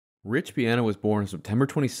Rich Piana was born on September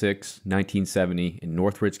 26, 1970, in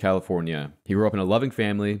Northridge, California. He grew up in a loving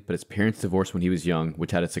family, but his parents divorced when he was young,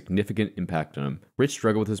 which had a significant impact on him. Rich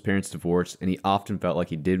struggled with his parents' divorce, and he often felt like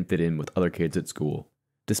he didn't fit in with other kids at school.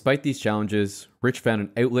 Despite these challenges, Rich found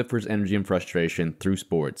an outlet for his energy and frustration through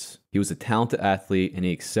sports. He was a talented athlete, and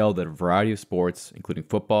he excelled at a variety of sports, including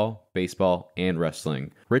football, baseball, and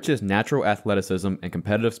wrestling. Rich's natural athleticism and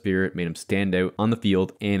competitive spirit made him stand out on the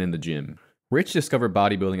field and in the gym. Rich discovered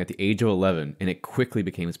bodybuilding at the age of 11, and it quickly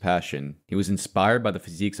became his passion. He was inspired by the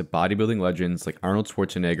physiques of bodybuilding legends like Arnold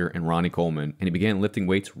Schwarzenegger and Ronnie Coleman, and he began lifting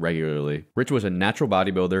weights regularly. Rich was a natural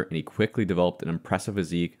bodybuilder, and he quickly developed an impressive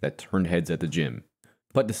physique that turned heads at the gym.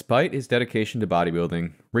 But despite his dedication to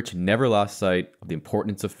bodybuilding, Rich never lost sight of the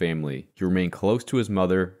importance of family. He remained close to his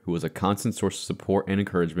mother, who was a constant source of support and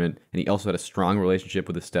encouragement, and he also had a strong relationship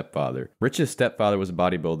with his stepfather. Rich's stepfather was a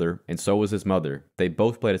bodybuilder, and so was his mother. They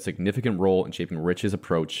both played a significant role in shaping Rich's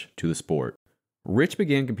approach to the sport. Rich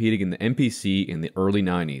began competing in the NPC in the early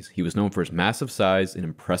 90s. He was known for his massive size and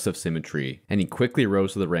impressive symmetry, and he quickly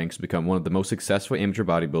rose to the ranks to become one of the most successful amateur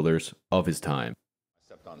bodybuilders of his time. I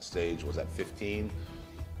stepped on stage, was at 15.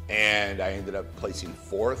 And I ended up placing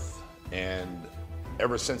 4th, and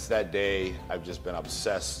ever since that day, I've just been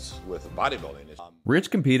obsessed with bodybuilding.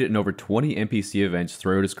 Rich competed in over 20 NPC events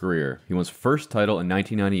throughout his career. He won his first title in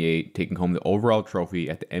 1998, taking home the overall trophy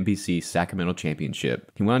at the NPC Sacramento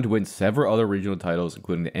Championship. He went on to win several other regional titles,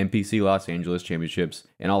 including the NPC Los Angeles Championships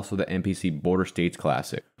and also the NPC Border States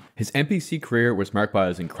Classic. His NPC career was marked by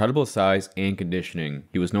his incredible size and conditioning.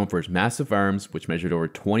 He was known for his massive arms, which measured over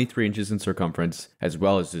 23 inches in circumference, as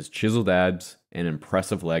well as his chiseled abs and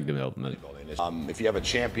impressive leg development. If you have a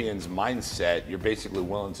champion's mindset, you're basically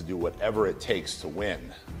willing to do whatever it takes to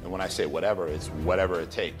win. And when I say whatever, it's whatever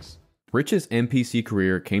it takes. Rich's NPC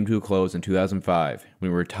career came to a close in 2005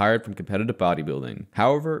 when he retired from competitive bodybuilding.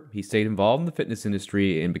 However, he stayed involved in the fitness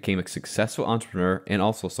industry and became a successful entrepreneur and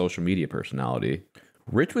also social media personality.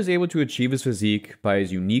 Rich was able to achieve his physique by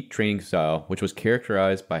his unique training style, which was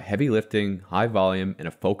characterized by heavy lifting, high volume, and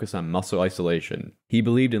a focus on muscle isolation. He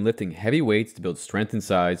believed in lifting heavy weights to build strength and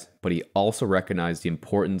size, but he also recognized the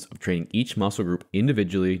importance of training each muscle group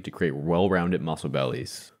individually to create well-rounded muscle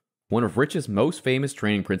bellies. One of Rich's most famous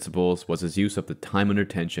training principles was his use of the time under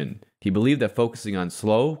tension. He believed that focusing on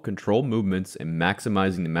slow, controlled movements and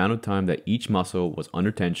maximizing the amount of time that each muscle was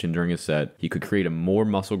under tension during a set, he could create a more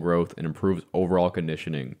muscle growth and improve his overall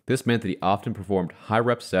conditioning. This meant that he often performed high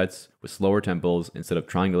rep sets with slower tempos instead of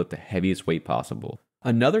trying to lift the heaviest weight possible.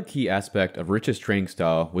 Another key aspect of Rich's training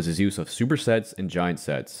style was his use of supersets and giant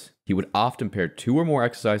sets. He would often pair 2 or more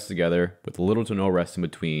exercises together with little to no rest in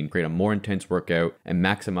between, create a more intense workout, and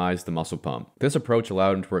maximize the muscle pump. This approach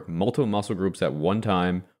allowed him to work multiple muscle groups at one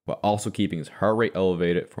time, while also keeping his heart rate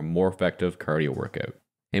elevated for a more effective cardio workout.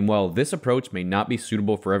 And while this approach may not be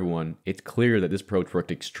suitable for everyone, it's clear that this approach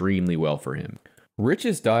worked extremely well for him.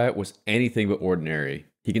 Rich's diet was anything but ordinary.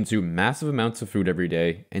 He consumed massive amounts of food every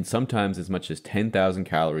day, and sometimes as much as 10,000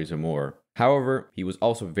 calories or more. However, he was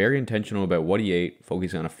also very intentional about what he ate,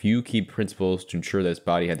 focusing on a few key principles to ensure that his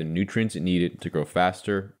body had the nutrients it needed to grow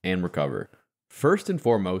faster and recover. First and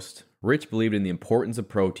foremost, Rich believed in the importance of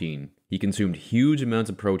protein. He consumed huge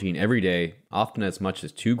amounts of protein every day, often as much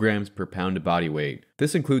as 2 grams per pound of body weight.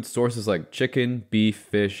 This includes sources like chicken, beef,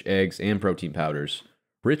 fish, eggs, and protein powders.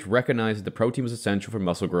 Rich recognized that the protein was essential for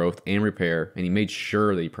muscle growth and repair, and he made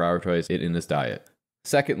sure that he prioritized it in his diet.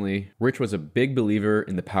 Secondly, Rich was a big believer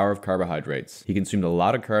in the power of carbohydrates. He consumed a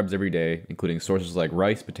lot of carbs every day, including sources like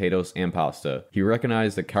rice, potatoes, and pasta. He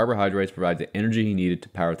recognized that carbohydrates provide the energy he needed to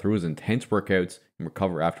power through his intense workouts and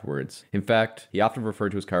recover afterwards. In fact, he often referred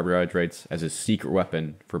to his carbohydrates as his secret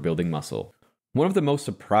weapon for building muscle. One of the most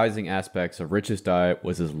surprising aspects of Rich's diet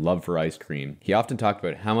was his love for ice cream. He often talked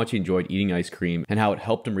about how much he enjoyed eating ice cream and how it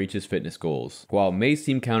helped him reach his fitness goals. While it may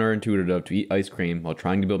seem counterintuitive to eat ice cream while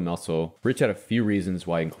trying to build muscle, Rich had a few reasons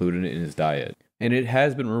why he included it in his diet. And it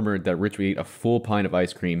has been rumored that Rich would eat a full pint of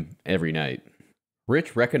ice cream every night.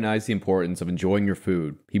 Rich recognized the importance of enjoying your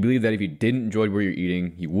food. He believed that if you didn't enjoy what you're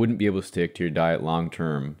eating, you wouldn't be able to stick to your diet long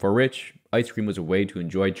term. For Rich, ice cream was a way to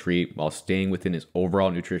enjoy a treat while staying within his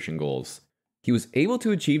overall nutrition goals. He was able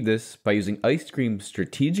to achieve this by using ice cream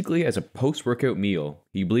strategically as a post-workout meal.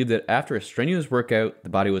 He believed that after a strenuous workout,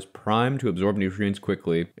 the body was primed to absorb nutrients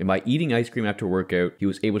quickly, and by eating ice cream after a workout, he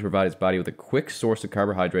was able to provide his body with a quick source of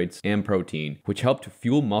carbohydrates and protein, which helped to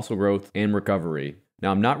fuel muscle growth and recovery.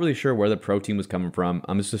 Now, I'm not really sure where the protein was coming from.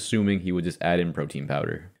 I'm just assuming he would just add in protein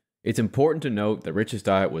powder. It's important to note that Rich's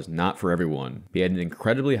diet was not for everyone. He had an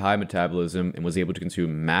incredibly high metabolism and was able to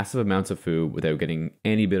consume massive amounts of food without getting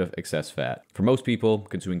any bit of excess fat. For most people,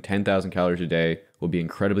 consuming 10,000 calories a day will be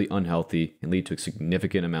incredibly unhealthy and lead to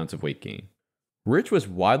significant amounts of weight gain. Rich was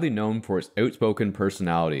widely known for his outspoken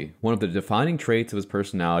personality. One of the defining traits of his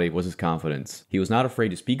personality was his confidence. He was not afraid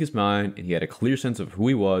to speak his mind, and he had a clear sense of who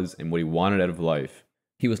he was and what he wanted out of life.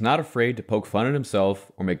 He was not afraid to poke fun at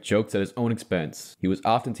himself or make jokes at his own expense. He was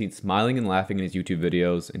often seen smiling and laughing in his YouTube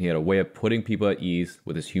videos, and he had a way of putting people at ease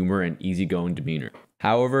with his humor and easygoing demeanor.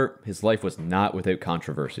 However, his life was not without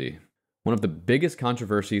controversy. One of the biggest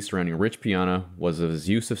controversies surrounding Rich Piana was his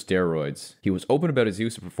use of steroids. He was open about his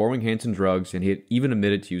use of performance-enhancing drugs, and he had even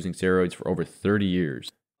admitted to using steroids for over 30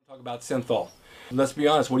 years. Talk about synthol. Let's be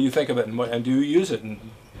honest, what do you think of it, and do you use it?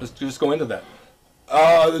 And let's just go into that.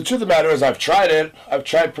 The truth of the matter is I've tried it. I've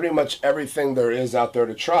tried pretty much everything there is out there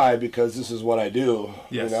to try because this is what I do,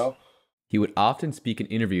 Yes. you know? He would often speak in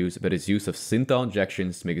interviews about his use of synthol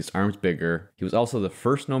injections to make his arms bigger. He was also the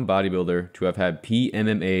first known bodybuilder to have had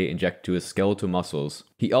PMMA injected to his skeletal muscles.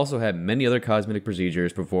 He also had many other cosmetic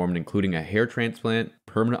procedures performed, including a hair transplant,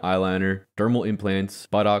 permanent eyeliner, dermal implants,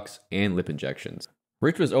 buttocks, and lip injections.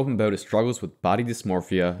 Rich was open about his struggles with body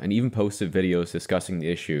dysmorphia and even posted videos discussing the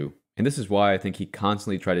issue. And this is why I think he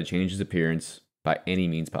constantly tried to change his appearance by any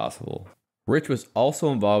means possible. Rich was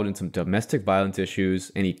also involved in some domestic violence issues,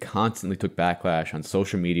 and he constantly took backlash on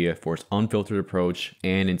social media for his unfiltered approach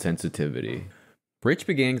and insensitivity. Rich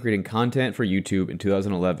began creating content for YouTube in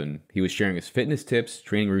 2011. He was sharing his fitness tips,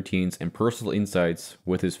 training routines, and personal insights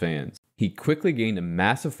with his fans. He quickly gained a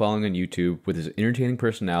massive following on YouTube with his entertaining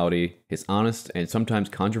personality, his honest and sometimes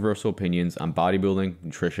controversial opinions on bodybuilding,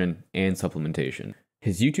 nutrition, and supplementation.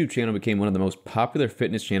 His YouTube channel became one of the most popular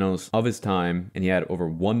fitness channels of his time, and he had over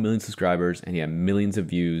 1 million subscribers and he had millions of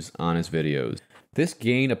views on his videos. This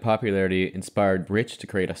gain of popularity inspired Rich to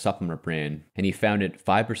create a supplement brand, and he founded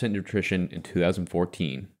 5% Nutrition in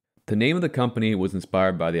 2014. The name of the company was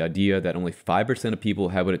inspired by the idea that only 5% of people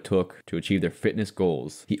had what it took to achieve their fitness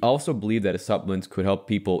goals. He also believed that his supplements could help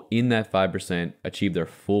people in that 5% achieve their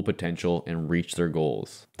full potential and reach their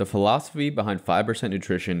goals. The philosophy behind 5%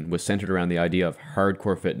 Nutrition was centered around the idea of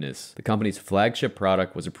hardcore fitness. The company's flagship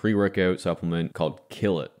product was a pre-workout supplement called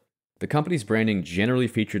Kill It. The company's branding generally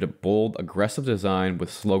featured a bold, aggressive design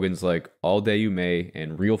with slogans like "All Day You May"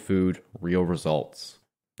 and "Real Food, Real Results."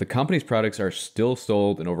 The company's products are still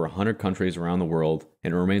sold in over 100 countries around the world,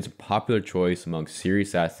 and it remains a popular choice among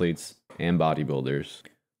serious athletes and bodybuilders.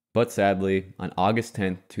 But sadly, on August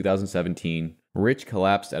 10, 2017, Rich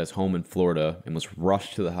collapsed at his home in Florida and was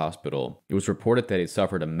rushed to the hospital. It was reported that he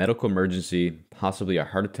suffered a medical emergency, possibly a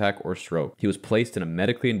heart attack or stroke. He was placed in a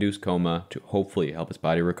medically induced coma to hopefully help his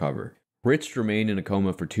body recover. Rich remained in a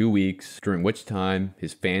coma for 2 weeks, during which time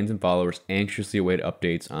his fans and followers anxiously awaited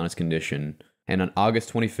updates on his condition. And on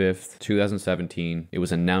August 25th, 2017, it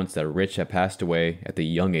was announced that Rich had passed away at the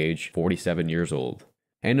young age, 47 years old.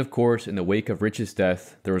 And of course, in the wake of Rich's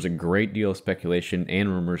death, there was a great deal of speculation and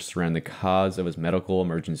rumors surrounding the cause of his medical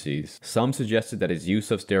emergencies. Some suggested that his use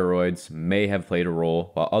of steroids may have played a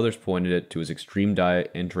role, while others pointed it to his extreme diet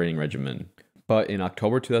and training regimen. But in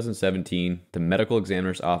October 2017, the medical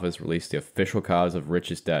examiner's office released the official cause of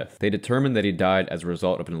Rich's death. They determined that he died as a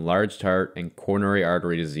result of an enlarged heart and coronary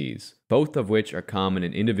artery disease, both of which are common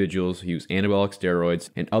in individuals who use anabolic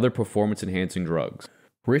steroids and other performance-enhancing drugs.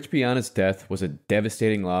 Rich Piana's death was a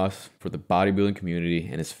devastating loss for the bodybuilding community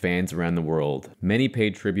and his fans around the world. Many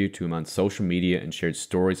paid tribute to him on social media and shared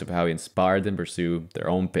stories of how he inspired them to pursue their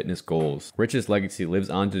own fitness goals. Rich's legacy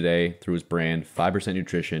lives on today through his brand, 5%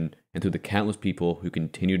 Nutrition, and through the countless people who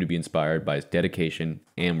continue to be inspired by his dedication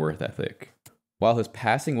and work ethic. While his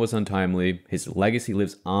passing was untimely, his legacy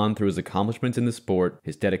lives on through his accomplishments in the sport,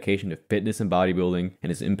 his dedication to fitness and bodybuilding, and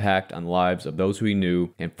his impact on the lives of those who he knew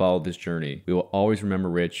and followed this journey. We will always remember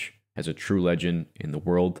Rich as a true legend in the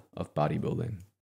world of bodybuilding.